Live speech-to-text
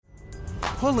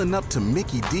Pulling up to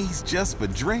Mickey D's just for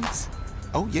drinks?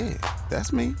 Oh yeah,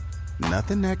 that's me.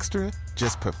 Nothing extra,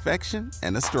 just perfection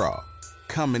and a straw.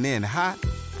 Coming in hot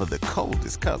for the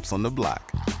coldest cups on the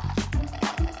block.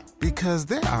 Because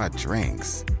there are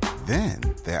drinks. Then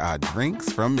there are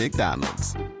drinks from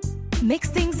McDonald's.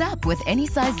 Mix things up with any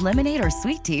size lemonade or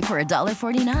sweet tea for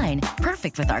 $1.49.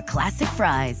 Perfect with our classic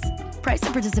fries. Price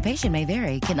and participation may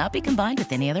vary. Cannot be combined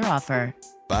with any other offer.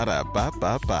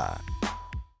 Ba-da-ba-ba-ba.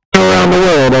 Around the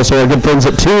world, also our good friends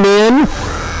at TuneIn,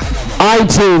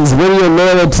 iTunes, Radio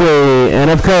Loyalty, and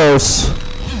of course,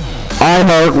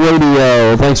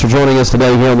 iHeartRadio. Thanks for joining us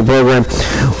today here on the program.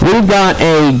 We've got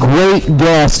a great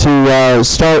guest to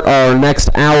start our next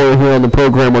hour here on the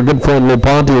program. Our good friend Lowell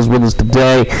Ponte is with us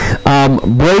today.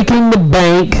 Breaking the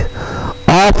Bank.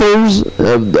 Authors,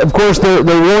 of course, they're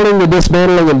warning the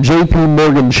dismantling of J.P.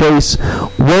 Morgan Chase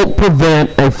won't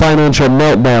prevent a financial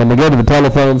meltdown. We go to the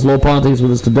telephones. Lowell Ponte is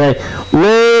with us today.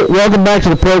 Lowell, welcome back to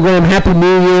the program. Happy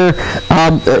New Year.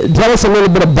 Tell us a little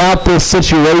bit about this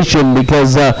situation,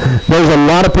 because there's a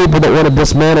lot of people that want to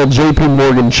dismantle J.P.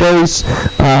 Morgan Chase,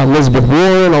 Elizabeth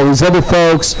Warren, all these other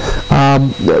folks,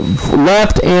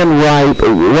 left and right,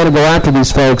 want to go after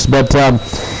these folks, but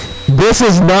this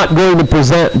is not going to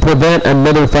prevent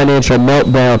another financial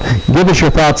meltdown. Give us your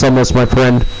thoughts on this, my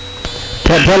friend.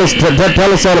 Tell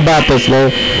us all about this,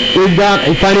 Lowell. We've got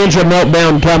a financial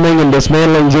meltdown coming, and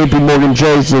dismantling J.P. Morgan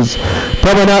Chase is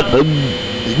probably not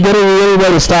getting any way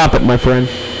to stop it, my friend.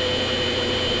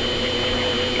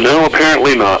 No,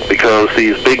 apparently not, because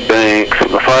these big banks,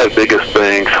 the 5 biggest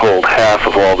banks, hold half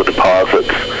of all the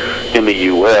deposits in the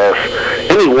U.S.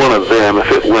 Any one of them,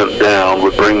 if it went down,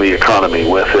 would bring the economy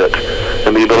with it,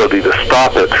 and the ability to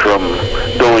stop it from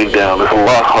going down is a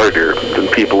lot harder than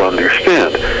people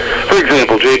understand. For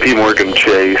example, J.P. Morgan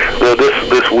Chase,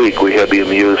 this week we had the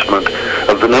amusement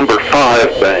of the number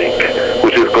 5 bank,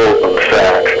 which is Goldman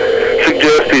Sachs,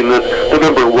 suggesting that the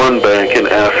number 1 bank in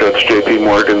assets, J.P.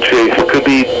 Morgan Chase, could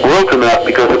be broken up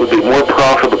because it would be more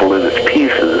profitable in its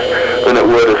pieces than it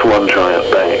would as one giant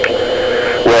bank.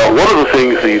 Well, one of the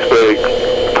things these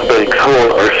banks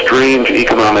hold are strange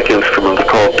economic instruments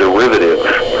called derivatives,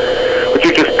 which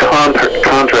are just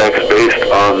contracts based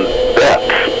on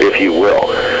bets, if you will.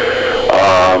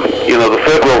 The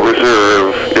Federal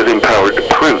Reserve is empowered to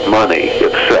print money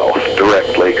itself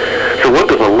directly. So what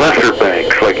do the lesser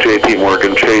banks like J.P.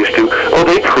 Morgan Chase do? Oh,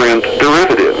 they print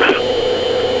derivatives,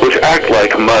 which act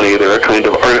like money. They're a kind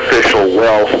of artificial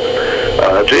wealth.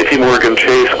 J.P. Morgan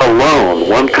Chase alone,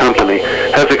 one company,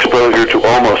 has exposure to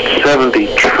almost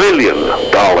 $70 trillion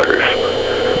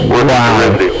worth of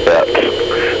derivative bets.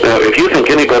 Now, if you think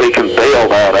anybody can bail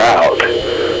that out,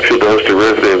 should those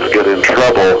derivatives get in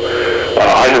trouble,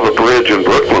 I have a bridge in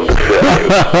Brooklyn to sell you.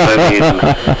 I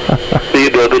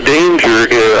mean, the danger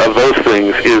of those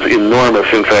things is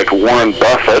enormous. In fact, Warren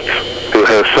Buffett, who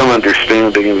has some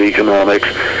understanding of economics,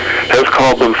 has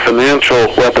called them financial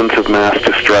weapons of mass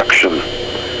destruction.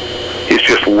 He's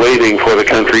just waiting for the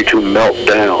country to melt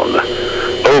down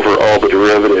over all the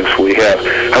derivatives we have.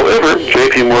 However,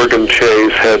 J.P. Morgan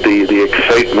Chase had the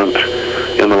excitement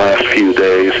in the last few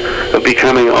days of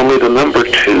becoming only the number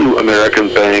 2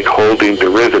 American bank holding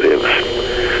derivatives.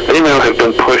 They now have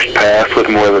been pushed past with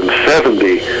more than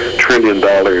 $70 trillion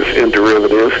in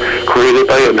derivatives created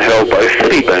by and held by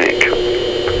Citibank.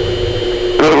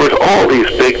 In other words, all these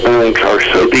big banks are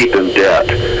so deep in debt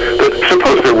that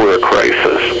suppose there were a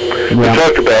crisis. We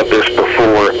talked about this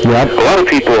before. A lot of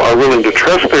people are willing to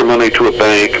trust their money to a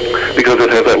bank because it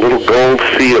has that little gold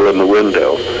seal in the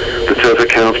window that says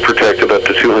accounts protected up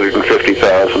to $250,000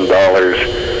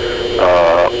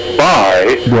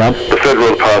 by the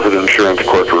Federal Deposit Insurance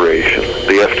Corporation,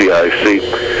 the FDIC.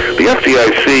 The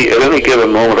FDIC at any given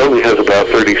moment only has about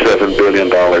 $37 billion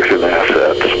in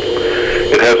assets.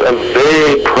 It has a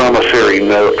very promissory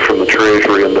note from the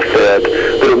Treasury and the Fed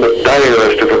that in the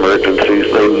direst of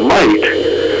emergencies, they might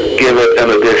give it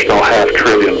an additional $500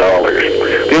 billion.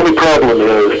 The only problem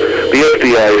is the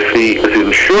FDIC is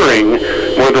insuring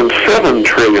more than $7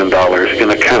 trillion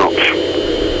in accounts.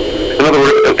 In other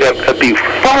words, at the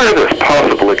farthest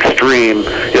possible extreme,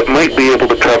 it might be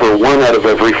able to cover 1 out of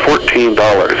every $14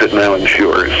 it now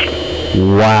insures.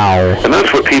 Wow. And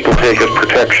that's what people take as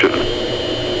protection.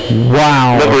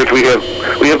 Wow. In other words, we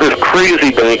have this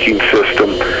crazy banking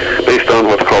system based on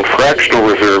what's called fractional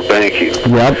reserve banking,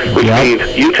 which means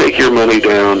you take your money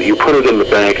down, you put it in the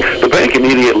bank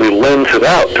immediately lends it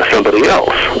out to somebody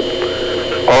else,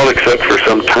 all except for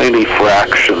some tiny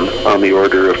fraction on the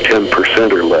order of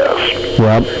 10% or less.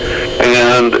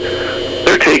 And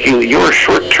they're taking your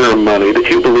short-term money that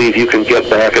you believe you can get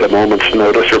back at a moment's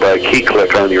notice or by a key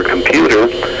click on your computer,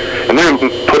 and they're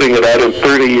putting it out in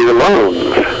 30-year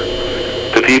loans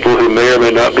to people who may or may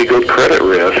not be good credit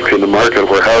risks in the market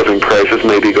where housing prices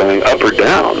may be going up or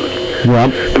down.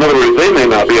 Yep. In other words, they may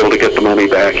not be able to get the money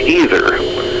back either.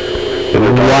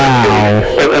 Wow.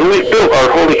 And we've built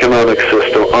our whole economic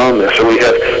system on this. So we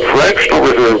have fractional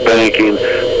reserve banking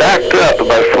backed up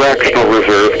by fractional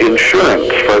reserve insurance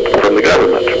from the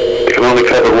government. It can only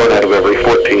cover one out of every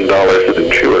 $14 it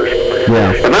insures.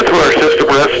 Yeah. And that's what our system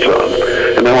rests on.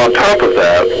 And now on top of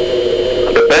that,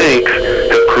 the banks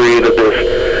have created this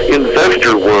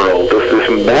investor world, this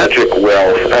magic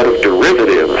wealth out of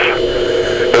derivatives.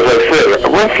 As I said,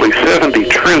 roughly $70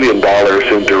 trillion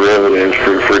in derivatives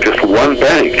for just one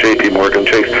bank, J.P. Morgan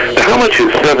Chase. Now, how much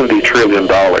is $70 trillion?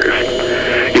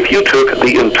 If you took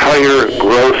the entire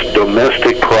gross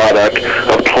domestic product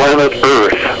of planet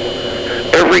Earth,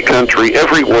 every country,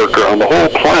 every worker on the whole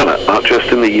planet, not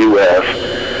just in the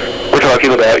U.S., we're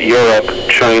talking about Europe,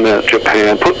 China,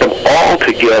 Japan, put them all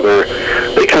together,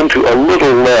 they come to a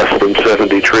little less than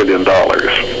 $70 trillion.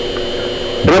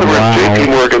 In other words, J.P.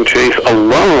 Morgan Chase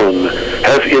alone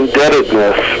has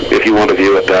indebtedness, if you want to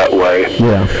view it that way,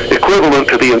 equivalent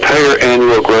to the entire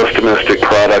annual gross domestic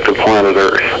product of planet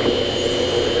Earth.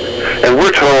 And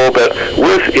we're told that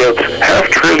with its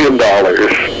 $500 billion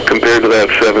compared to that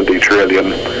 $70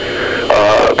 trillion,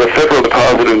 the Federal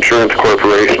Deposit Insurance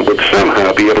Corporation would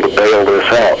somehow be able to bail this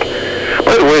out.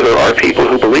 By the way, there are people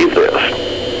who believe this.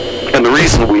 And the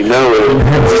reason we know is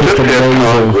we just had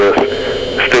Congress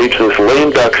staged this lame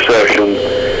duck session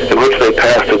in which they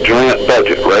passed a giant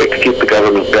budget, right, to keep the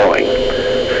government going.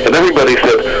 And everybody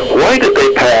said, why did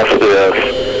they pass this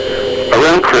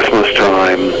around Christmas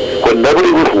time when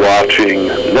nobody was watching,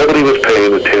 nobody was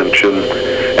paying attention,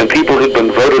 and people who'd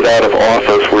been voted out of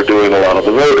office were doing a lot of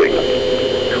the voting?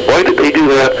 Why did they do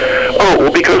that? Oh,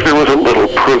 well, because there was a little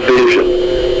provision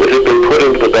that had been put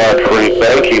into the Dodd-Frank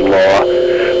banking law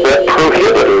that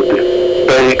prohibited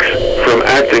banks from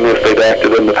acting as they'd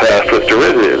acted in the past with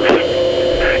derivatives.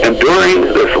 And during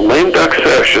this lame duck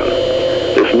session,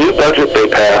 this new budget they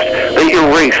passed, they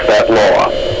erased that law.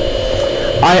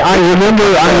 I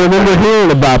remember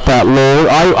hearing about that, Lowell.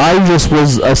 I just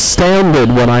was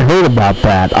astounded when I heard about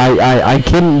that. I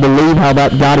couldn't believe how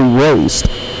that got erased.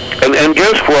 And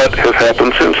guess what has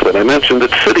happened since then? I mentioned that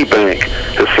Citibank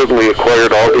has suddenly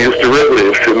acquired all these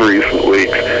derivatives in recent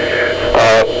weeks.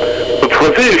 The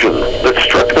provision that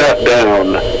struck that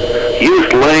down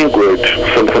used language,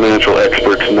 some financial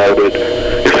experts noted,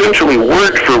 essentially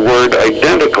word for word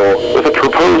identical with a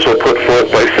proposal put forth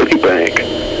by Citibank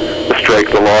to strike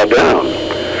the law down.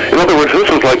 In other words, this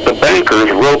was like the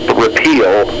bankers wrote the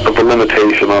repeal of the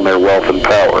limitation on their wealth and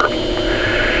power.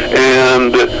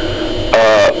 And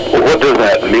what does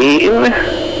that mean?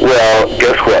 Well,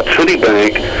 guess what?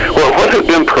 Citibank, what had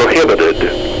been prohibited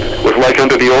was like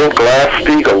under the old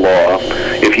Glass-Steagall law.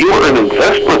 If you were an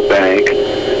investment bank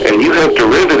and you have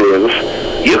derivatives,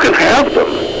 you can have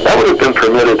them. That would have been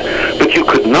permitted, but you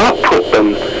could not put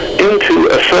them into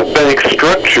a sub-bank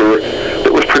structure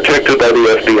that was protected by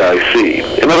the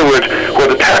FDIC. In other words, where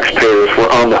the taxpayers were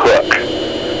on the hook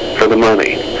for the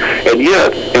money. And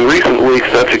yet, in recent weeks,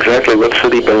 that's exactly what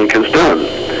Citibank has done.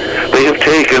 They have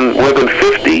taken more than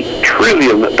 $50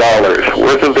 trillion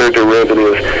worth of their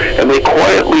derivatives, and they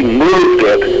quietly moved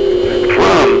it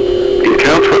from the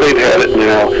accounts where they've had it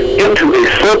now into a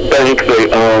sub-bank they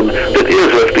own that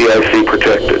is FDIC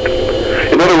protected.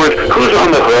 In other words, who's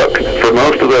on the hook for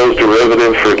most of those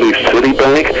derivatives for at least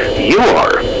Citibank? You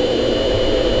are.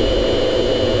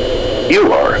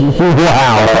 You are.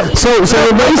 Wow. So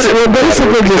we're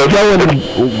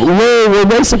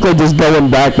basically just going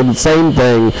back to the same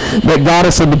thing that got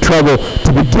us into trouble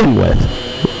to begin with.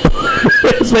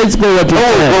 It's basically what you're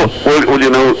saying. Well, you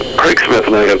know, Craig Smith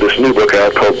and I have this new book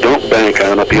out called Don't Bank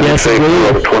on It, the Unsafe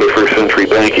World of 21st Century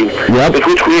Banking, in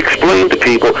which we explain to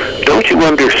people, don't you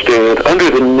understand, under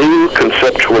the new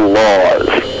conceptual laws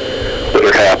that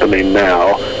are happening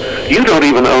now, you don't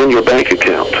even own your bank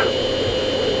account.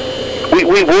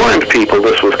 We warned people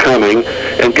this was coming,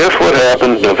 and guess what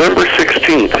happened? November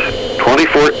 16th,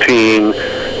 2014,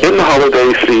 in the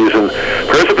holiday season,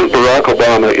 President Barack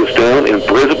Obama is down in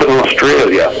Brisbane,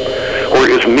 Australia, where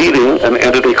is meeting an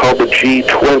entity called the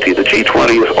G20. The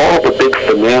G20 is all the big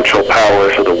financial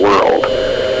powers of the world.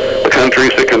 The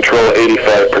countries that control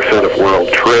 85% of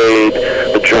world trade,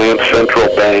 the giant central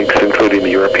banks, including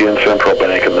the European Central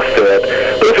Bank and the Fed.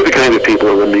 Those are the kind of people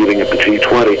who are meeting at the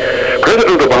G20.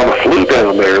 President Obama flew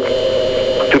down there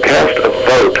to cast a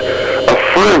vote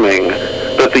affirming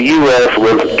that the U.S.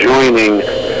 was joining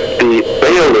the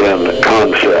bail-in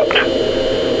concept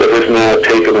that has now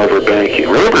taken over banking.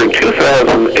 Remember in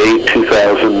 2008,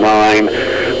 2009,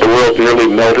 world nearly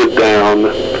melted down,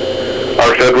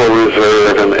 our Federal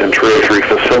Reserve and Treasury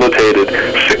facilitated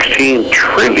 $16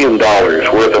 trillion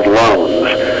worth of loans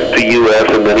to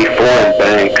U.S. and many foreign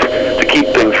banks to keep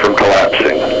things from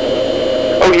collapsing.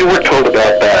 Oh, you weren't told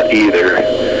about that either.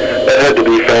 That had to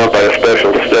be found by a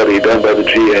special study done by the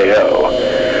GAO,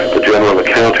 the General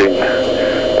Accounting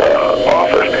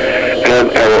Office,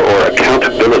 or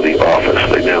Accountability Office,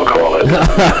 they now call it.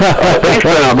 They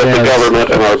found that the government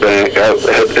and our bank had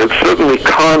certainly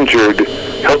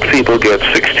helped people get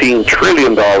 $16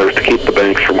 trillion to keep the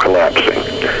banks from collapsing.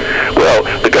 Well,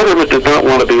 the government did not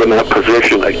want to be in that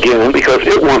position again because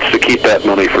it wants to keep that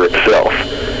money for itself.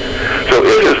 So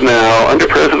it is now, under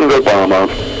President Obama,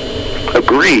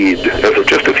 agreed, as of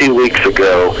just a few weeks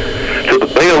ago, to the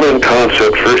bail-in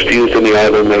concept first used in the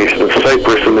island nation of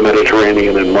Cyprus in the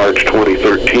Mediterranean in March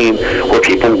 2013, where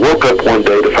people woke up one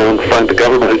day to find the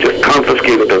government had just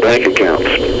confiscated their bank accounts.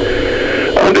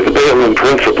 Under the bail-in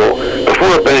principle,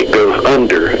 before a bank goes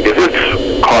under, if it's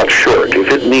caught short, if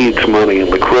it needs money and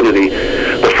liquidity,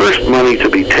 the first money to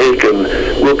be taken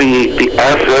will be the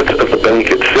assets of the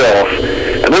bank itself.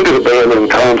 And under the bail-in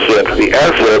concept, the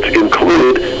assets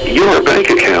include your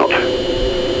bank account.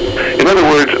 In other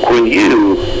words, when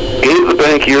you gave the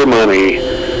bank your money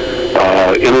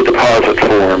in a deposit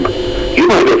form, you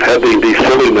might have had the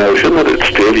silly notion that it's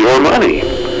still your money.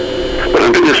 But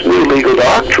under this new legal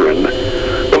doctrine,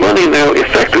 the money now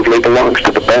effectively belongs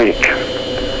to the bank.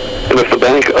 And if the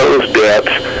bank owes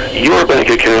debts, your bank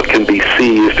account can be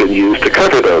seized and used to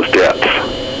cover those debts.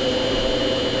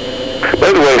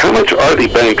 By the way, how much are the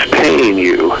banks paying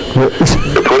you for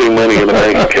putting money in a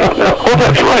bank account now? Oh,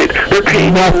 that's right. They're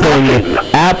paying nothing.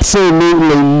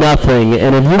 Absolutely nothing.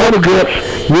 And if you want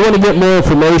to get more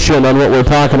information on what we're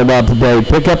talking about today,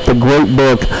 pick up the great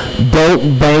book,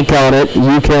 Don't Bank on It.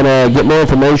 You can get more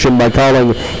information by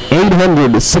calling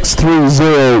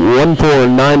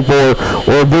 800-630-1494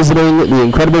 or visiting the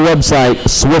incredible website,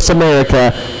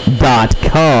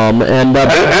 SwissAmerica.com. And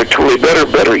actually,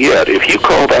 better yet, if you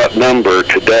call that number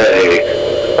today,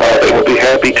 they will be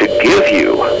happy to give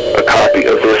you a copy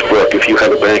of this book if you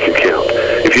have a bank account.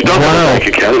 If you don't have a bank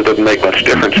account, it doesn't make much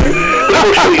difference. It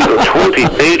will show you the 20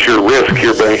 major risks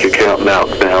your bank account now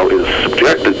is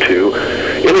subjected to,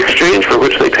 in exchange for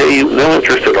which they pay you no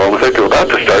interest at all. In fact, they're about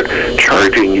to start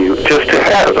charging you just to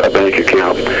have a bank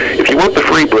account. If you want the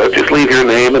free book, just leave your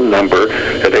name and number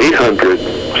at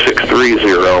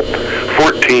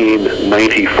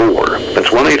 800-630-1494. That's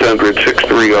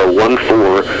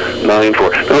 1-800-630-1494. Now,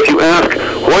 if you ask,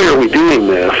 why are we doing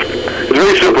this? It's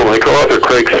very simple. My co-author,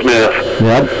 Craig Smith,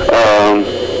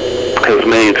 has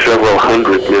made several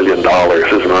 $100 million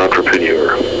as an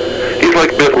entrepreneur. He's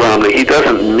like Mitt Romney. He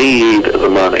doesn't need the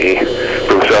money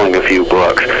from selling a few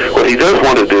books. What he does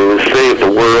want to do is save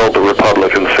the world, the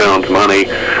republic, and sound money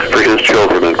for his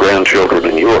children and grandchildren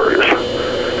and yours.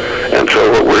 And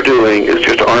so what we're doing is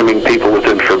just arming people with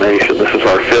information. This is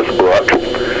our 5th book.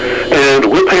 And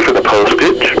we'll pay for the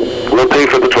postage. We'll pay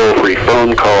for the toll-free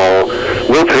phone call.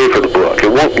 We'll pay for the book.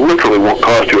 It literally won't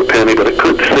cost you a penny, but it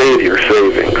could save your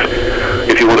savings.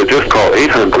 If you want to just call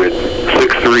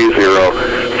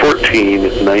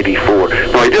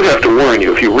 800-630-1494. Now, I do have to warn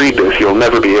you, if you read this, you'll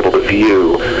never be able to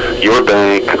view your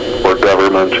bank or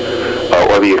government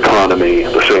or the economy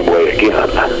the same way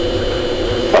again.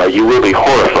 You will be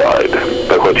horrified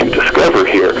by what you discover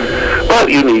here, but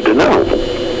you need to know.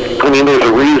 I mean, there's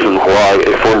a reason why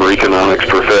a former economics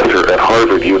professor at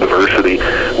Harvard University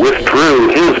withdrew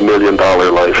his $1 million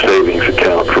life savings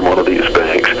account from one of these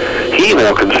banks. He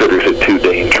now considers it too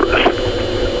dangerous.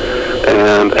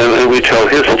 And we tell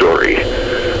his story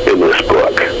in this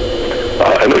book.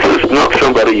 And this is not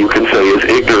somebody you can say is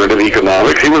ignorant of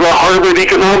economics. He was a Harvard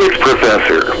economics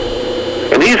professor.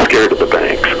 And he's scared of the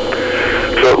banks.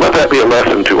 So let that be a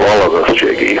lesson to all of us,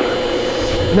 Jiggy.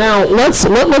 Now let's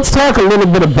talk a little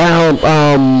bit about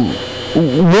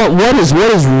what is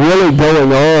really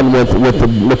going on with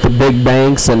the big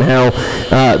banks and how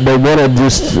they want to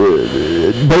just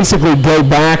basically go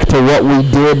back to what we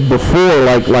did before.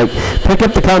 Like pick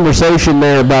up the conversation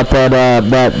there about that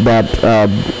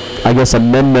I guess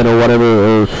amendment or whatever,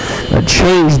 or a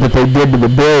change that they did to the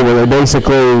bill where they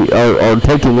basically are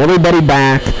taking everybody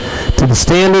back to the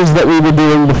standards that we were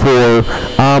doing before.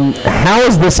 How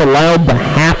is this allowed to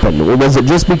happen? Was it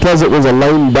just because it was a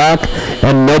lame duck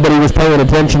and nobody was paying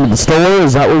attention to the store?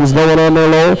 Is that what was going on there,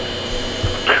 Lowell?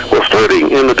 Well,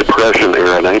 starting in the Depression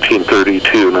era,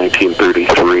 1932,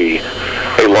 1933,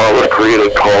 a law was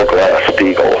created called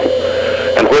Glass-Steagall.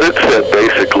 And what it said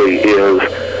basically is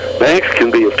banks can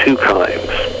be of two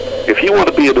kinds. If you want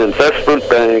to be an investment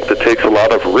bank that takes a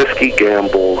lot of risky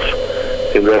gambles,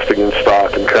 investing in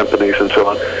stock and companies and so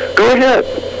on, go ahead.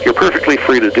 You're perfectly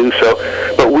free to do so,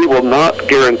 but we will not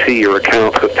guarantee your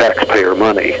accounts with taxpayer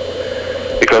money.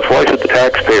 Because why should the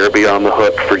taxpayer be on the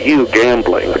hook for you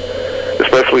gambling?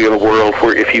 Especially in a world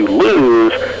where if you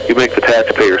lose, you make the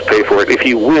taxpayers pay for it. If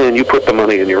you win, you put the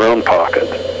money in your own pocket.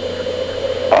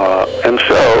 And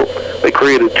so they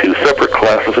created two separate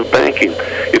classes of banking.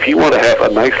 If you want to have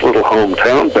a nice little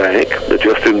hometown bank that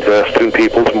just invests in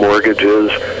people's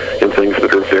mortgages, in things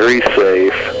that are very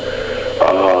safe,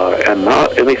 and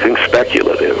not anything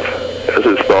speculative, as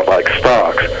is thought like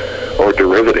stocks or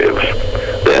derivatives,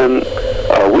 then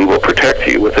we will protect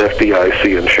you with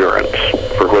FDIC insurance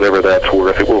for whatever that's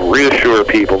worth. It will reassure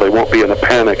people they won't be in a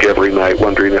panic every night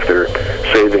wondering if their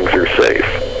savings are safe.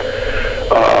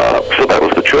 So that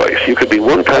was the choice. You could be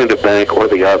one kind of bank or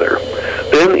the other.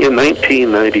 Then in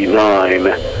 1999,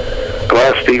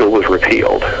 Glass-Steagall was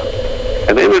repealed.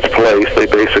 And in its place, they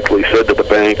basically said to the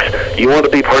banks, you want to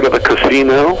be part of a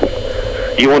casino?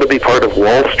 You want to be part of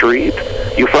Wall Street?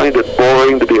 You find it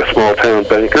boring to be a small-town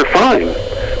banker? Fine.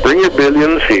 Bring your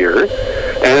billions here,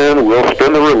 and we'll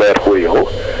spin the roulette wheel,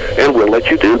 and we'll let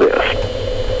you do this.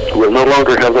 We'll no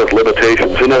longer have those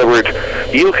limitations. In other words,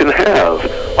 you can have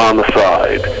on the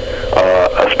side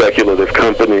a speculative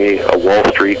company, a Wall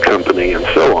Street company, and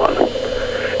so on.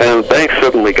 And banks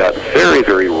suddenly got very,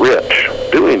 very rich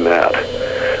doing that.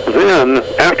 Then,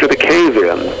 after the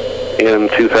cave-in in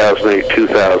 2008,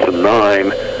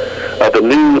 2009, the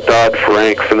new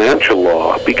Dodd-Frank financial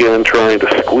law began trying to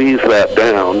squeeze that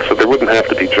down so there wouldn't have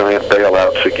to be giant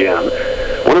bailouts again.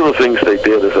 One of the things they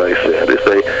did, as I said, is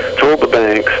they told the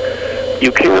banks,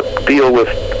 you can't deal with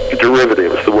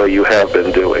derivatives the way you have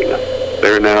been doing.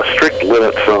 There are now strict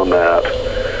limits on that.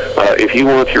 If you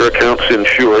want your accounts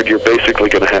insured, you're basically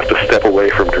going to have to step away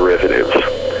from derivatives.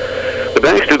 The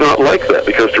banks did not like that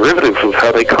because derivatives was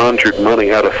how they conjured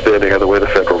money out of thin air the way the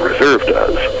Federal Reserve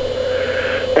does.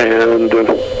 And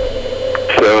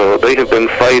so they have been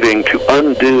fighting to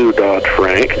undo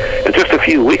Dodd-Frank. And just a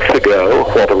few weeks ago,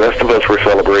 while the rest of us were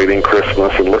celebrating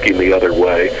Christmas and looking the other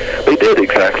way, they did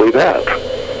exactly that.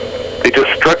 They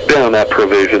just struck down that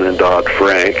provision in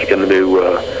Dodd-Frank in the new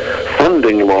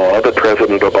funding law that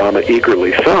President Obama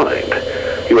eagerly signed.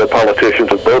 You had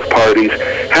politicians of both parties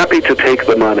happy to take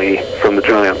the money from the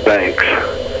giant banks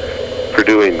for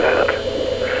doing that.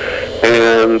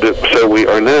 And so we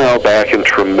are now back in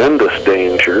tremendous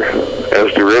danger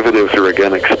as derivatives are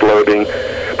again exploding.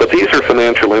 But these are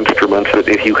financial instruments that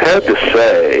if you had to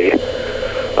say,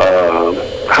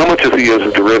 how much is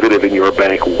a derivative in your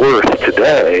bank worth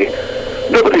today,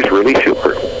 nobody's really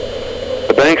sure.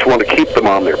 The banks want to keep them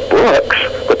on their books,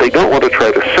 but they don't want to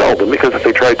try to sell them because if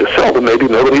they tried to sell them, maybe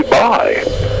nobody'd buy.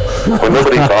 Or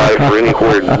nobody buy for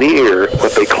anywhere near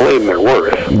what they claim they're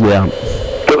worth. Yeah.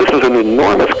 So this is an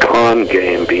enormous con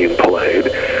game being played.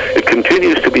 It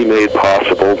continues to be made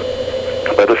possible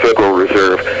by the Federal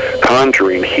Reserve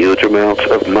conjuring huge amounts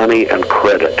of money and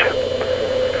credit.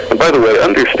 And by the way,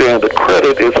 understand that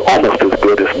credit is almost as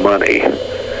good as money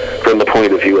from the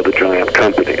point of view of the giant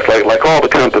companies. Like all the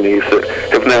companies that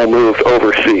have now moved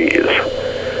overseas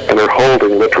and are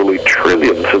holding literally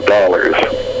trillions of dollars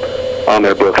on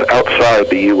their books outside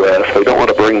the U.S. They don't want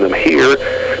to bring them here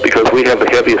because we have the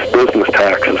heaviest business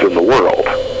taxes in the world.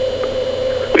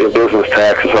 We have business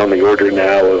taxes on the order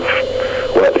now of,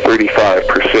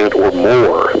 35% or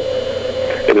more.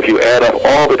 And if you add up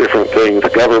all the different things,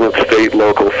 government, state,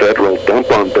 local, federal, dump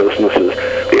on businesses,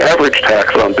 the average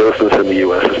tax on business in the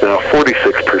U.S. is now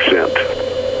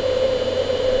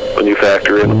 46%. When you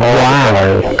factor in all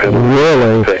the taxes.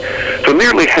 Really? So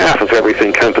nearly half of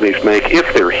everything companies make,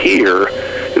 if they're here,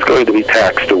 is going to be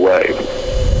taxed away.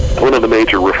 One of the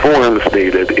major reforms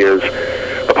needed is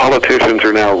the politicians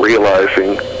are now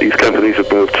realizing these companies have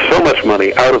moved so much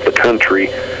money out of the country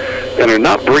and are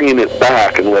not bringing it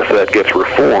back unless that gets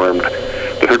reformed,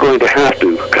 that they're going to have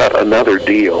to cut another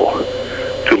deal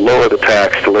to lower the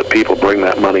tax to let people bring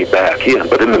that money back in.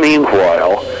 But in the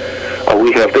meanwhile,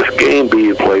 we have this game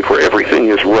being played where everything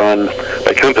is run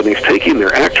by companies taking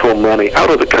their actual money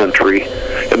out of the country,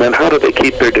 and then how do they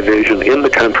keep their division in the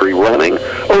country running?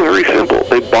 Oh, very simple.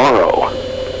 They borrow.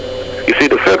 You see,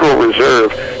 the Federal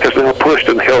Reserve has now pushed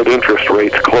and held interest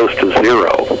rates close to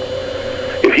zero.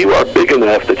 If you are big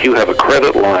enough that you have a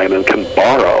credit line and can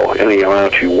borrow any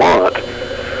amount you want,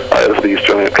 as these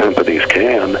giant companies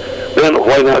can, then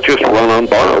why not just run on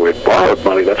borrowed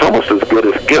money? That's almost as good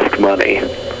as gift money,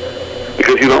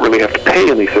 because you don't really have to pay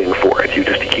anything for it. You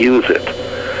just use it.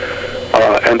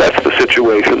 And that's the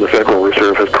situation the Federal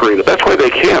Reserve has created. That's why they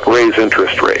can't raise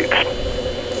interest rates.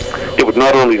 It would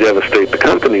not only devastate the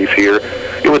companies here,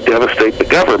 it would devastate the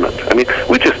government. I mean,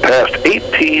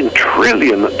 $16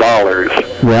 trillion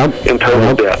in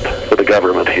total debt for the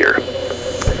government here.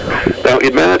 Now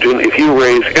imagine if you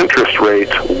raise interest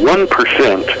rates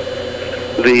 1%,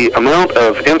 the amount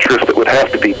of interest that would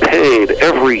have to be paid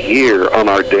every year on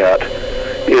our debt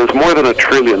is more than $1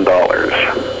 trillion.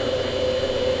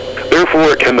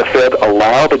 Therefore, can the Fed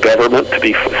allow the government to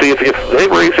be... See, if they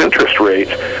raise interest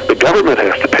rates, the government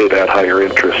has to pay that higher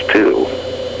interest too.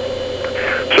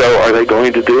 So are they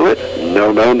going to do it?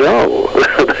 No.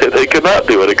 They could not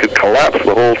do it. It could collapse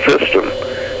the whole system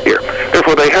here.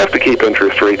 Therefore, they have to keep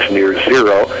interest rates near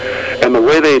zero. And the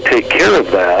way they take care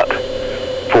of that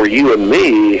for you and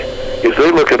me is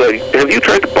they look at have you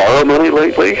tried to borrow money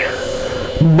lately?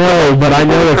 No, but I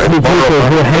know a few people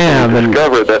who have. And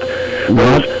discovered that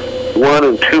those 1%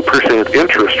 and 2%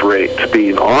 interest rates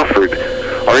being offered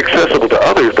are accessible to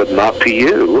others, but not to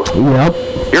you. Yep.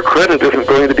 Your credit isn't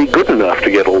going to be good enough to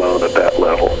get a loan at that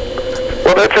level.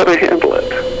 Well, that's how they handle it.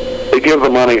 They give the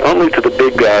money only to the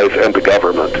big guys and the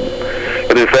government.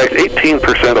 And in fact,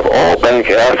 18% of all bank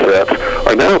assets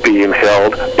are now being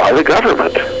held by the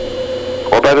government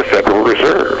or by the Federal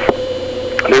Reserve.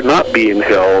 They're not being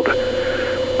held,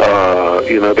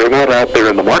 they're not out there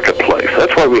in the marketplace.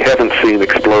 That's why we haven't seen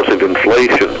explosive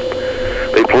inflation.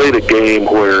 They played a game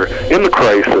where, in the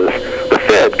crisis, the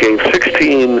Fed gave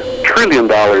 $16 trillion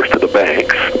to the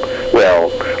banks. Well,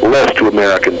 less to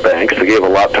American banks. They gave a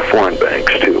lot to foreign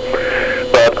banks, too.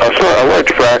 But a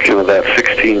large fraction of that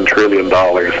 $16 trillion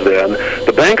then,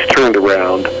 the banks turned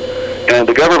around, and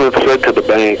the government said to the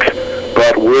banks,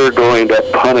 but we're going to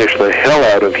punish the hell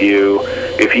out of you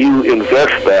if you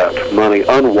invest that money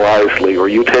unwisely, or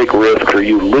you take risks, or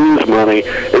you lose money,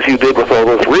 as you did with all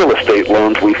those real estate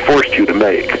loans we forced you to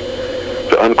make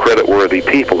to uncreditworthy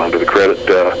people under the Credit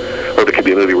or the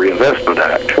Community Reinvestment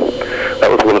Act.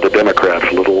 That was one of the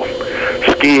Democrats' little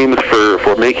schemes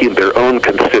for making their own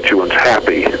constituents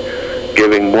happy,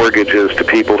 giving mortgages to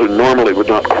people who normally would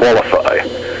not qualify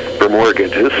for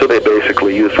mortgages. So they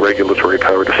basically used regulatory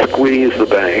power to squeeze the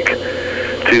bank,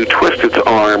 to twist its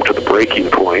arm to the breaking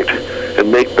point,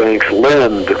 and make banks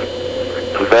lend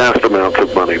vast amounts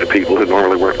of money to people who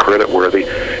normally weren't creditworthy.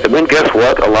 And then guess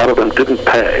what? A lot of them didn't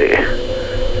pay.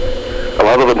 A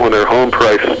lot of them, when their home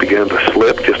prices began to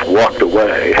slip, just walked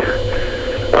away,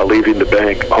 leaving the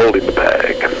bank holding the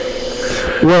bag.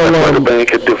 Well, that's why the bank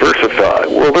had diversified.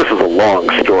 Well, this is a long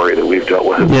story that we've dealt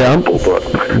with in the Apple book.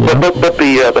 But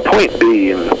the point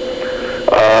being,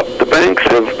 the banks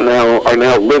are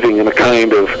now living in a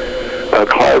kind of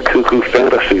cloud cuckoo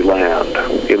fantasy land.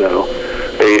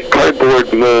 A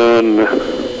cardboard moon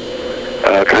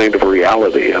kind of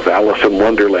reality of Alice in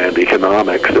Wonderland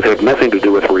economics that have nothing to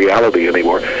do with reality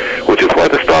anymore. Which is why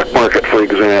the stock market, for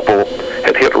example,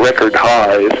 had hit record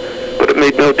highs, but it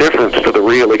made no difference to the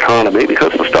real economy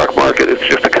because the stock market is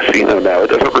just a casino now. It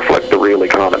doesn't reflect the real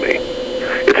economy.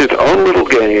 It's its own little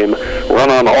game run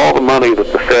on all the money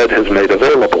that the Fed has made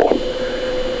available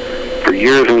for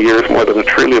years and years, more than $1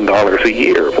 trillion a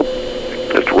year,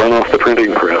 just run off the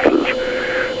printing presses.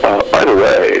 By the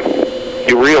way,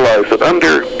 you realize that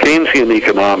under Keynesian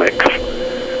economics,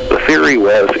 the theory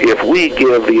was if we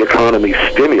give the economy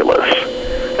stimulus,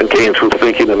 and Keynes was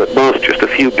thinking of at most just a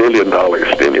few $1 billion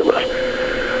stimulus,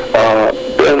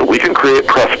 then we can create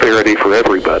prosperity for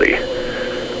everybody.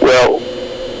 Well,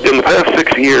 in the past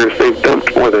 6 years, they've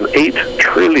dumped more than $8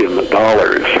 trillion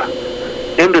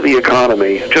into the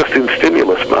economy just in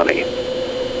stimulus money.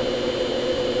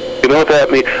 You know what that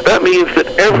means? That means that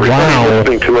everybody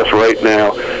listening to us right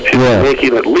now should be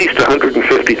making at least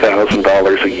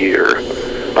 $150,000 a year.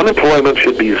 Unemployment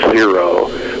should be zero.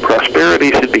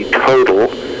 Prosperity should be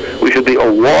total. We should be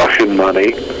awash in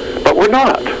money, but we're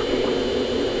not.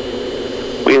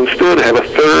 We instead have a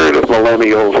third of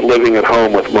millennials living at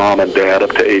home with mom and dad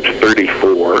up to age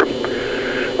 34,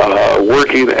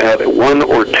 working at 1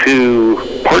 or 2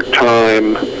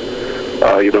 part-time,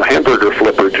 hamburger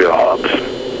flipper jobs.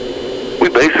 We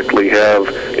basically have,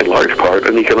 in large part,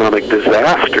 an economic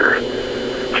disaster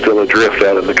still adrift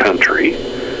out in the country.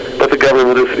 But the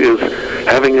government is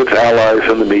having its allies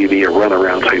in the media run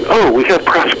around saying, oh, we have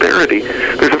prosperity.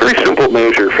 There's a very simple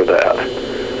measure for that.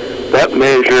 That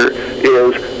measure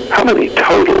is how many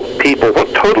total people,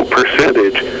 what total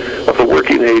percentage of the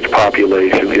working age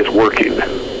population is working.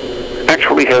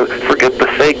 Actually, forget the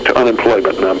faked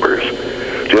unemployment numbers.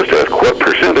 Just ask what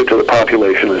percentage of the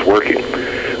population is working.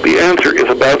 The answer is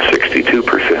about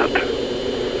 62%.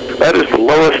 That is the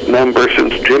lowest number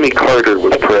since Jimmy Carter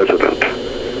was president.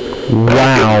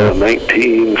 Wow. In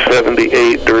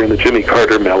 1978 during the Jimmy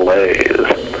Carter malaise.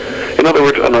 In other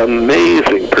words, an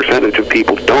amazing percentage of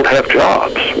people don't have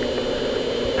jobs.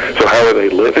 So how are they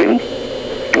living?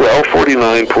 Well,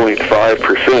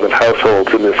 49.5% of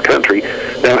households in this country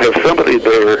now have somebody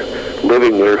there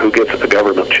living there who gets a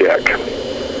government check.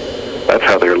 That's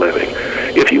how they're living.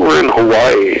 If you were in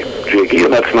Hawaii, Jiggy,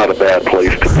 and that's not a bad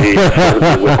place to be,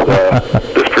 with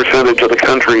this percentage of the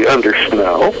country under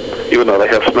snow, even though they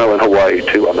have snow in Hawaii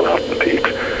too on the mountain peaks.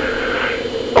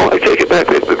 Oh, I take it back.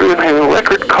 They've been having a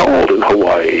record cold in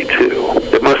Hawaii too.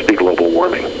 It must be global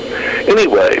warming.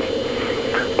 Anyway,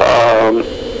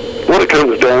 what it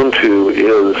comes down to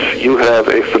is you have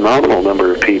a phenomenal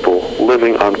number of people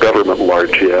living on government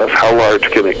largesse. How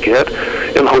large can it get?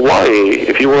 In Hawaii,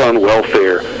 if you were on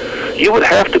welfare, you would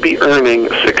have to be earning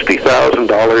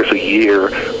 $60,000 a year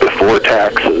before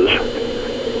taxes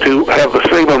to have the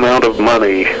same amount of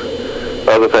money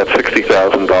that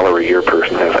 $60,000 a year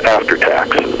person has after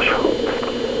taxes.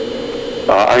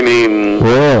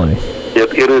 Really?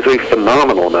 It is a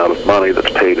phenomenal amount of money that's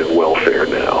paid in welfare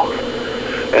now.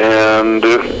 And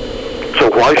so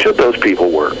why should those people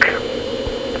work?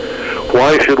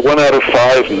 Why should 1 out of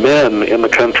 5 men in the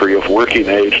country of working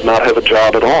age not have a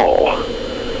job at all?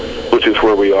 Which is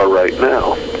where we are right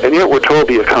now. And yet we're told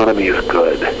the economy is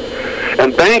good.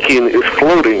 And banking is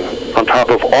floating on top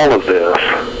of all of this,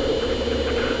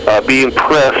 being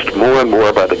pressed more and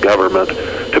more by the government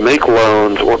to make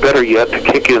loans, or better yet, to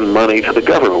kick in money to the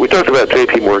government. We talked about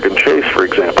J.P. Morgan Chase, for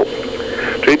example.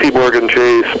 J.P. Morgan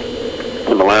Chase,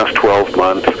 in the last 12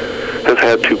 months, has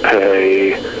had to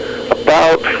pay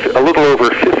about a little over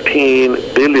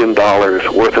 $15 billion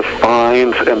worth of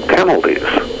fines and penalties.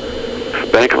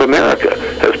 Bank of America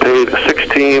has paid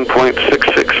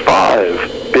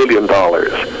 $16.665 billion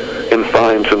in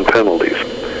fines and penalties.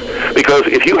 Because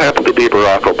if you happen to be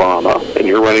Barack Obama and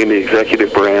you're running the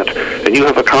executive branch and you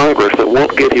have a Congress that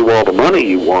won't give you all the money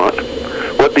you want,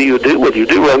 what do you do? Well, you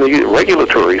do run the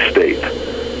regulatory state.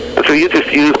 And so you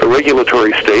just use the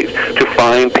regulatory state to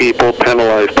fine people,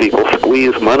 penalize people,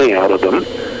 squeeze money out of them.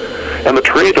 And the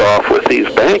trade-off with these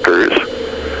bankers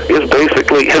is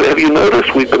basically, have you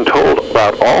noticed we've been told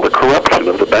about all the corruption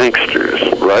of the banksters,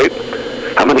 right?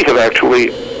 How many have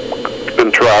actually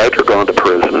been tried or gone to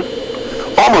prison?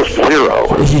 Almost zero.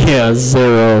 Yeah,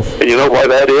 zero. And you know why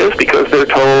that is? Because they're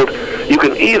told you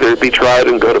can either be tried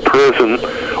and go to prison,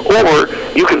 or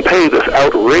you can pay this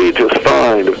outrageous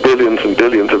fine of billions and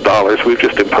billions of dollars we've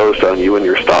just imposed on you and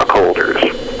your stockholders.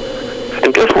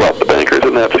 And guess what? The bankers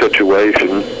in that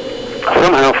situation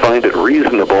somehow find it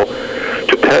reasonable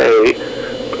to pay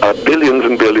billions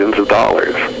and billions of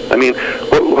dollars. I mean,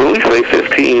 when we say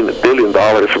 $15 billion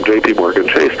from J.P. Morgan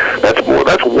Chase, that's more.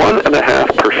 That's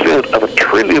 1.5% of $1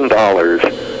 trillion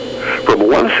from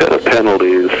one set of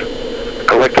penalties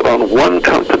collected on one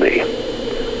company.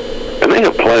 And they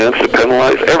have plans to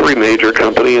penalize every major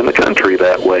company in the country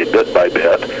that way, bit by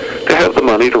bit, to have the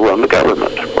money to run the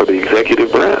government or the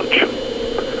executive branch.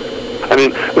 I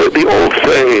mean, the old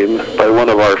saying by one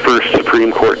of our first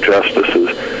Supreme Court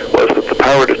justices was that the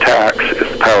power to tax is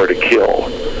the power to kill,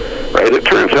 right? It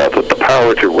turns out that the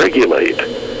power to regulate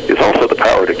is also the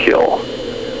power to kill.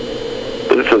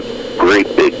 But it's a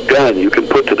great big gun you can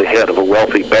put to the head of a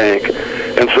wealthy bank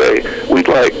and say, we'd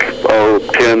like,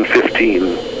 $10,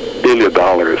 $15 billion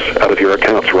out of your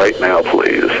accounts right now,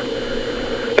 please.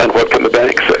 And what can the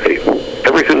bank say?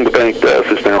 Everything the bank does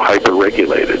is now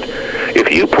hyper-regulated.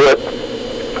 If you put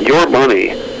your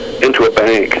money into a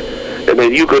bank, and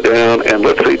then you go down and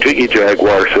let's say Jiggy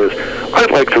Jaguar says, I'd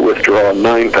like to withdraw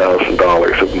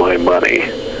 $9,000 of my money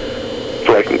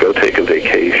so I can go take a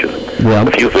vacation. Yeah.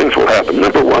 A few things will happen.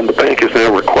 Number one, the bank is now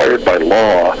required by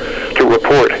law to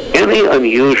report any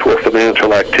unusual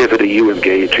financial activity you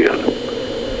engage in.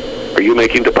 Are you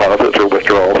making deposits or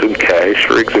withdrawals in cash,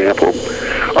 for example?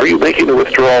 Are you making a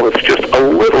withdrawal that's just a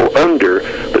little under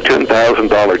the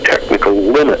 $10,000 technical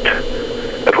limit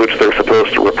at which they're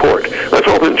supposed to report? That's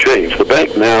all been changed. The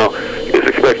bank now is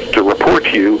expected to report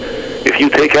to you if you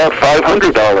take out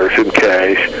 $500 in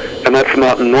cash, and that's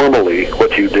not normally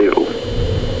what you do.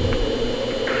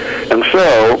 And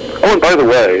so, and by the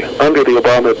way, under the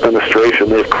Obama administration,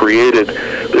 they've created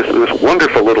this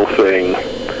wonderful little thing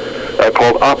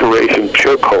called Operation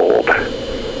Chokehold,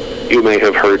 you may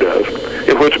have heard of,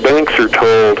 in which banks are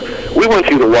told, we want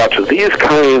you to watch these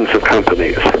kinds of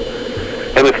companies.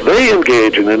 And if they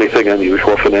engage in anything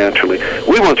unusual financially,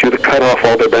 we want you to cut off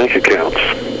all their bank accounts.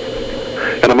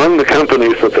 And among the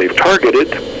companies that they've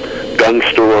targeted, gun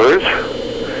stores,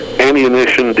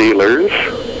 ammunition dealers,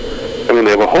 I mean,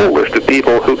 they have a whole list of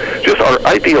people who just are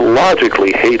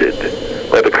ideologically hated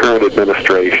by the current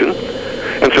administration.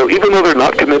 And so even though they're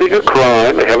not committing a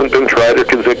crime, they haven't been tried or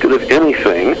convicted of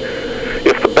anything,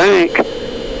 if the bank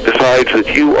decides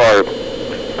that you are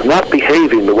not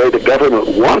behaving the way the government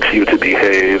wants you to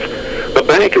behave, the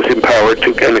bank is empowered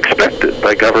to and expected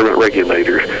by government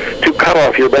regulators to cut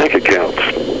off your bank accounts.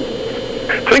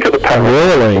 Think of the power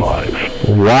really? of lies.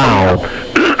 Wow.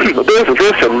 There's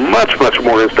this and much, much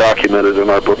more is documented in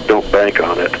our book, Don't Bank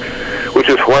on It, which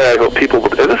is why I hope people,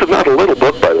 and this is not a little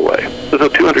book, by the way. This is a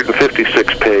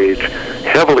 256-page,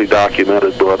 heavily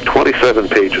documented book, 27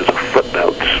 pages of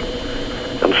footnotes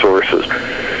and sources.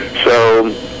 So,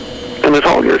 and it's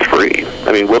all yours free.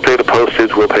 I mean, we'll pay the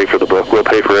postage, we'll pay for the book, we'll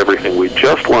pay for everything. We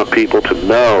just want people to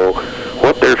know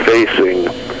what they're facing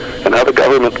and how the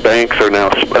government banks are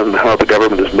now, and how the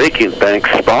government is making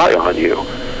banks spy on you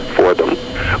for them.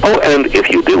 Oh, and if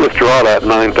you do withdraw that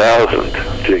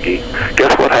 $9,000, Jiggy,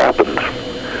 guess what happens?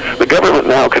 The government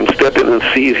now can step in and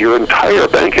seize your entire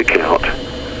bank account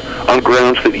on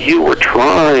grounds that you were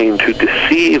trying to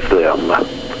deceive them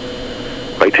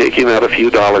by taking out a few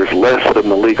dollars less than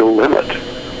the legal limit.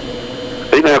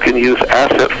 They now can use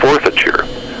asset forfeiture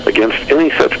against any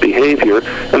such behavior,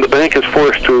 and the bank is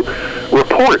forced to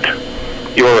report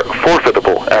your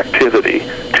forfeitable activity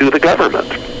to the government.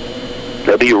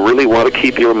 Now, do you really want to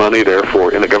keep your money,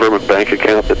 therefore, in a government bank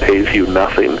account that pays you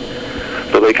nothing,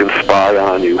 so they can spy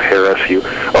on you, harass you,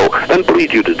 and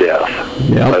bleed you to death,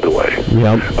 by the way?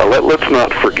 Yep. Let's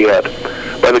not forget,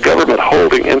 by the government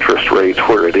holding interest rates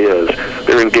where it is,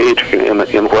 they're engaging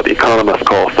in what economists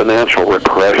call financial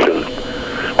repression.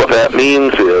 What that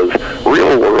means is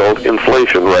real-world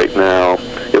inflation right now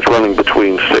is running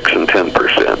between 6 and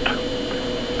 10%.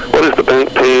 What is the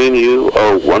bank paying you?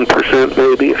 1%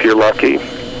 maybe, if you're lucky.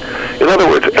 In other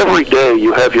words, every day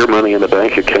you have your money in a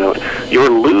bank account, you're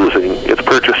losing its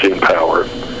purchasing power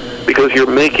because you're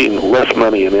making less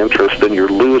money in interest than you're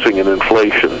losing in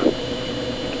inflation.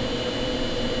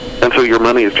 And so your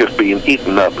money is just being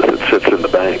eaten up as it sits in the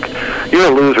bank.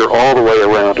 You're a loser all the way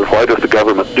around. And why does the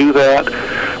government do that?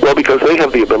 Well, because they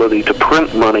have the ability to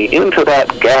print money into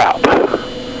that gap.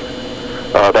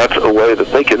 That's a way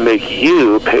that they can make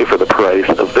you pay for the price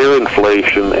of their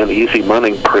inflation and easy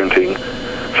money printing,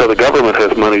 so the government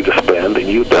has money to spend and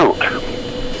you don't.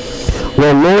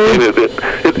 Well,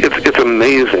 it's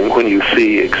amazing when you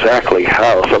see exactly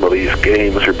how some of these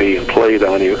games are being played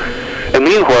on you. And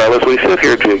meanwhile, as we sit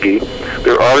here, Jiggy,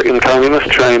 there are in communist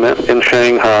China, in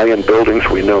Shanghai, in buildings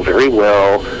we know very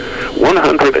well,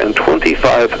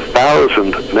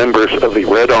 125,000 members of the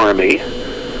Red Army,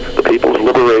 the People's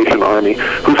Liberation Army,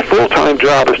 whose full-time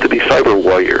job is to be cyber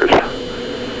warriors.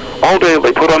 All day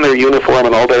they put on their uniform,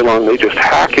 and all day long they just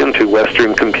hack into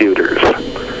Western computers,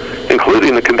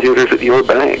 including the computers at your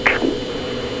bank.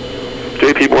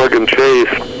 J.P. Morgan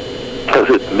Chase has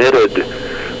admitted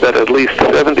that at least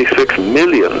 76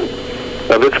 million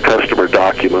of its customer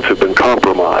documents have been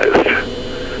compromised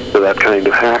for that kind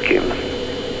of hacking.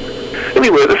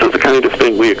 Anyway, this is the kind of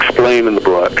thing we explain in the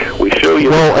book. We show you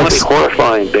 20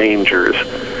 horrifying dangers.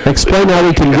 Explain how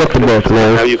we can get the book,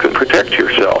 Larry. How you can protect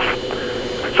yourself.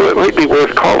 So it might be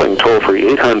worth calling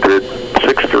toll-free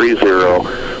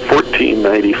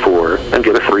 800-630-1494 and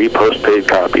get a free post-paid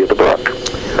copy of the book.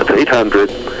 That's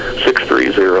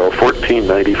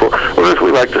 800-630-1494. Or as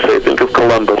we like to say, think of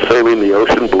Columbus sailing the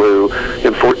ocean blue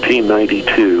in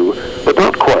 1492, but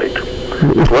not quite.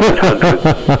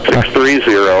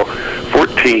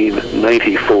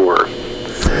 1-800-630-1494.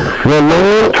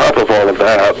 Well, on top of all of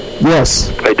that, yes,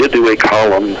 I did do a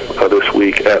column this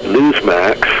week at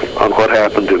Newsmax on what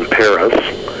happened in Paris,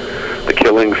 the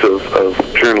killings of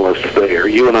journalists there.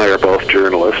 You and I are both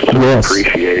journalists, so yes, we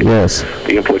appreciate yes,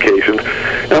 the implications.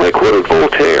 And I quoted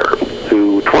Voltaire,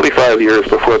 who 25 years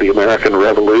before the American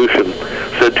Revolution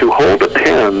said, "To hold a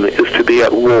pen is to be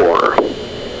at war."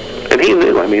 And he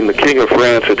knew, the King of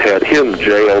France had him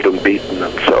jailed and beaten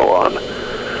and so on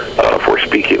for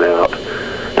speaking out.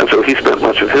 And so he spent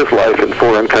much of his life in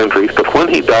foreign countries. But when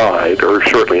he died, or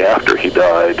shortly after he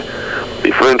died,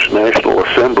 the French National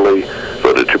Assembly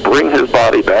voted to bring his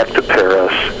body back to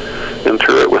Paris,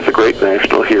 inter it with the great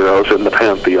national heroes in the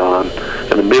Pantheon,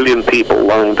 and 1 million people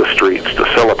lined the streets to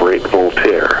celebrate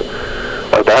Voltaire.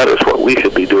 That is what we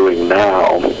should be doing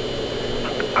now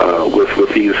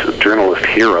with these journalist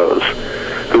heroes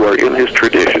who are in his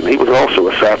tradition. He was also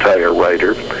a satire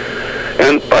writer.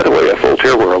 And by the way, if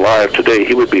Voltaire were alive today,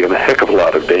 he would be in a heck of a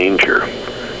lot of danger.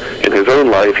 In his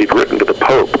own life, he'd written to the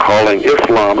Pope calling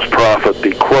Islam's prophet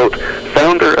the, quote,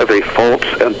 founder of a false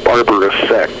and barbarous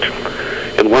sect.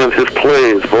 In one of his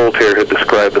plays, Voltaire had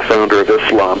described the founder of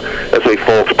Islam as a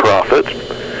false prophet.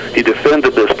 He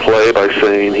defended this play by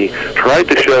saying he tried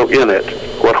to show in it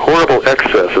what horrible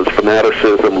excesses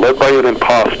fanaticism led by an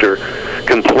impostor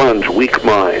can plunge weak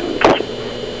minds.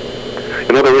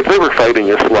 In other words, they were fighting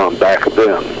Islam back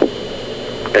then,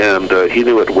 and he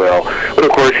knew it well. But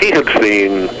of course, he had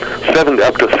seen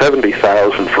up to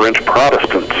 70,000 French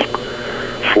Protestants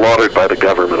slaughtered by the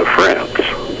government of France.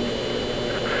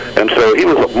 And so he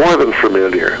was more than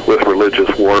familiar with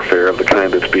religious warfare of the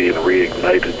kind that's being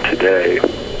reignited today.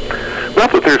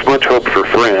 Not that there's much hope for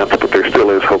France, but there still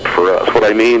is hope for us. What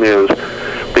I mean is,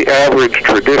 the average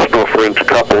traditional French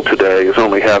couple today is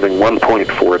only having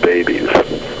 1.4 babies.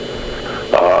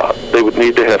 They would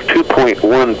need to have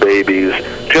 2.1 babies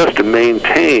just to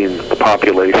maintain the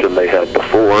population they had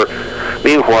before.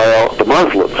 Meanwhile, the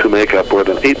Muslims, who make up more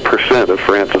than 8% of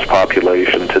France's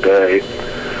population today,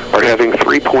 are having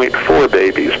 3.4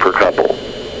 babies per couple.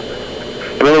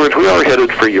 In other words, we are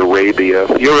headed for Eurabia.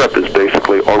 Europe is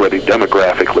basically already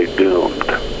demographically doomed.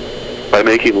 By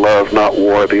making love, not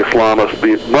war, the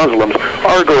Muslims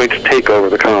are going to take over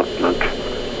the continent.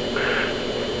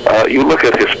 You look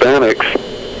at Hispanics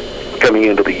coming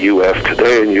into the U.S.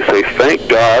 today, and you say, thank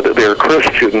God they're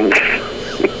Christians.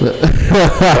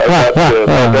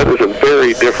 That is a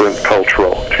very different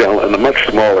cultural challenge, and a much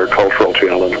smaller cultural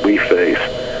challenge we face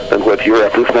than what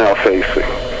Europe is now facing.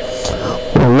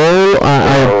 Well, Lowell,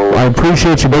 I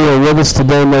appreciate you being with us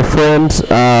today, my friend.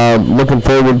 Looking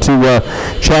forward to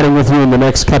chatting with you in the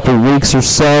next couple of weeks or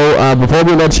so. Before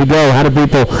we let you go, how do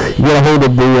people get a hold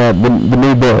of the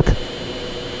new book?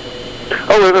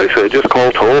 Oh, as I said, just call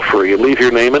toll-free and leave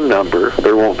your name and number.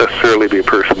 There won't necessarily be a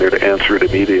person there to answer it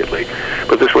immediately.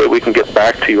 But this way we can get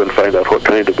back to you and find out what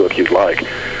kind of book you'd like.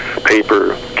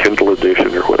 Paper, Kindle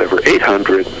edition, or whatever.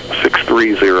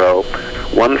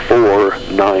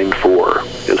 800-630-1494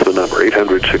 is the number.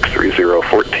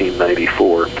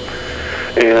 800-630-1494.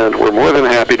 And we're more than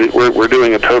happy to, we're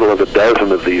doing a total of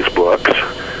 12 of these books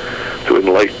to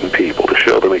enlighten people, to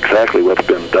show them exactly what's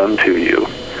been done to you.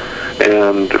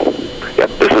 And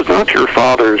this is not your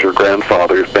father's or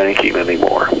grandfather's banking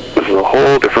anymore. This is a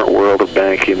whole different world of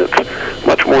banking. It's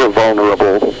much more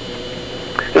vulnerable.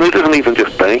 And it isn't even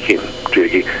just banking,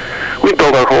 Jiggy. We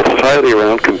build our whole society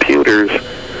around computers.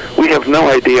 We have no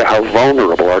idea how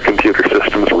vulnerable our computer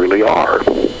systems really are.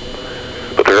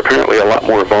 But they're apparently a lot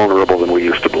more vulnerable than we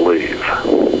used to believe.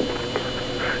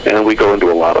 And we go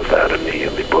into a lot of that in the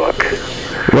book.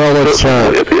 Well, it's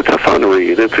a fun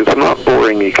read. It's not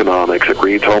boring economics. It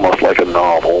reads almost like a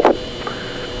novel.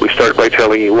 We start by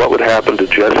telling you what would happen to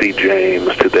Jesse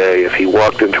James today if he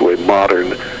walked into a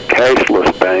modern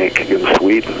cashless bank in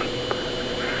Sweden.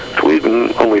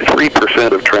 Sweden, only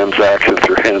 3% of transactions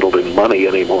are handled in money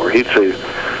anymore. He'd say,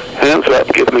 hands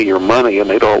up, give me your money, and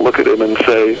they'd all look at him and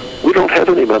say, we don't have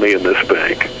any money in this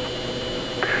bank.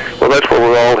 Well, that's where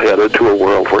we're all headed, to a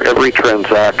world where every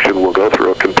transaction will go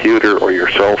through a computer or your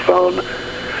cell phone,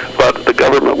 but the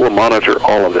government will monitor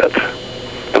all of it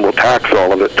and will tax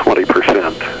all of it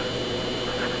 20%.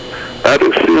 That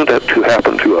is soon to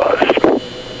happen to us.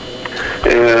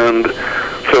 And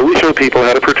so we show people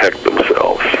how to protect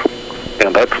themselves.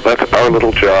 And that's our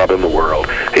little job in the world.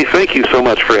 Hey, thank you so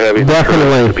much for having me.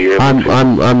 Definitely.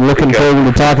 I'm looking forward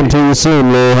to talking to you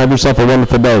soon, Lowell. Have yourself a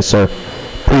wonderful day, sir.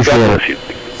 Appreciate it.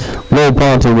 Lowell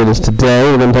Ponte with us today.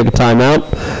 We're going to take a time out.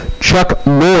 Chuck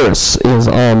Norris is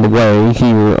on the way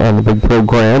here on the big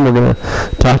program. We're going to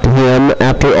talk to him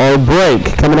after our break.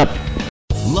 Coming up.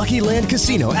 Lucky Land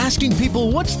Casino, asking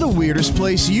people, what's the weirdest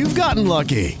place you've gotten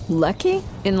lucky? Lucky?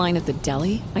 In line at the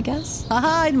deli, I guess?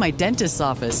 Aha, in my dentist's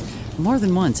office. More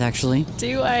than once, actually.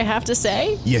 Do I have to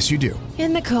say? Yes, you do.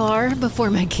 In the car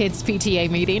before my kids' PTA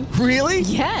meeting. Really?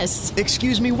 Yes.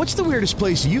 Excuse me, what's the weirdest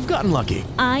place you've gotten lucky?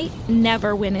 I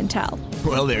never win and tell.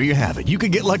 Well, there you have it. You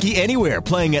can get lucky anywhere,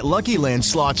 playing at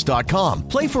LuckyLandSlots.com.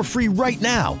 Play for free right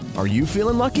now. Are you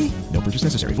feeling lucky? No purchase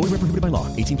necessary. Void where prohibited by law.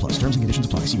 18+. Terms and conditions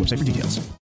apply. See website for details.